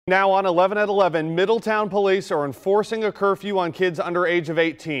Now on 11 at 11, Middletown police are enforcing a curfew on kids under age of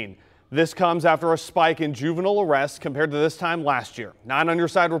 18. This comes after a spike in juvenile arrests compared to this time last year. 9 on Your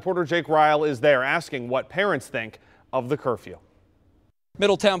Side reporter Jake Ryle is there asking what parents think of the curfew.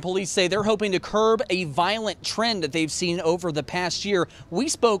 Middletown police say they're hoping to curb a violent trend that they've seen over the past year. We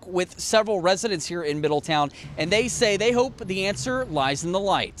spoke with several residents here in Middletown, and they say they hope the answer lies in the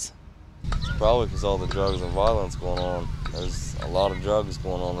light. It's probably because all the drugs and violence going on. There's a lot of drugs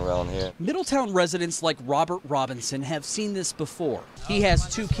going on around here. Middletown residents like Robert Robinson have seen this before. He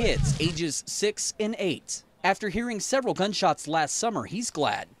has 2 kids, ages 6 and 8. After hearing several gunshots last summer, he's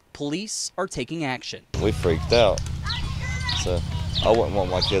glad police are taking action. We freaked out, so I wouldn't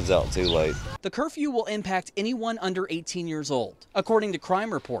want my kids out too late. The curfew will impact anyone under 18 years old. According to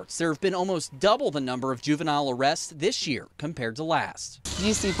crime reports, there have been almost double the number of juvenile arrests this year compared to last.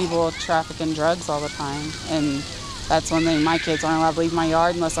 You see people trafficking drugs all the time, and that's one thing. My kids aren't allowed to leave my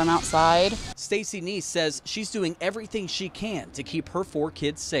yard unless I'm outside. Stacy Neese says she's doing everything she can to keep her 4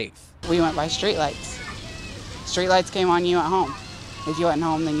 kids safe. We went by streetlights. Streetlights came on you at home. If you wasn't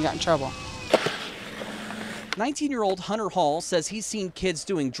home, then you got in trouble. 19-year-old Hunter Hall says he's seen kids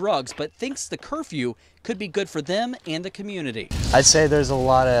doing drugs, but thinks the curfew could be good for them and the community. I'd say there's a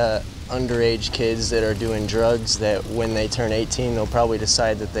lot of underage kids that are doing drugs that when they turn 18, they'll probably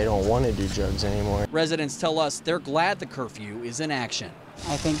decide that they don't want to do drugs anymore. Residents tell us they're glad the curfew is in action.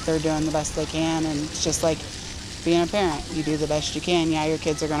 I think they're doing the best they can, and it's just like being a parent. You do the best you can. Yeah, your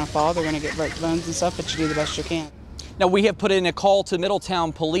kids are going to fall, they're going to get broke bones and stuff, but you do the best you can. Now, we have put in a call to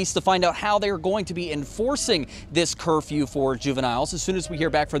Middletown police to find out how they are going to be enforcing this curfew for juveniles. As soon as we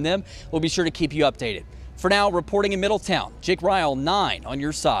hear back from them, we'll be sure to keep you updated. For now, reporting in Middletown, Jake Ryle, 9 on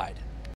Your Side.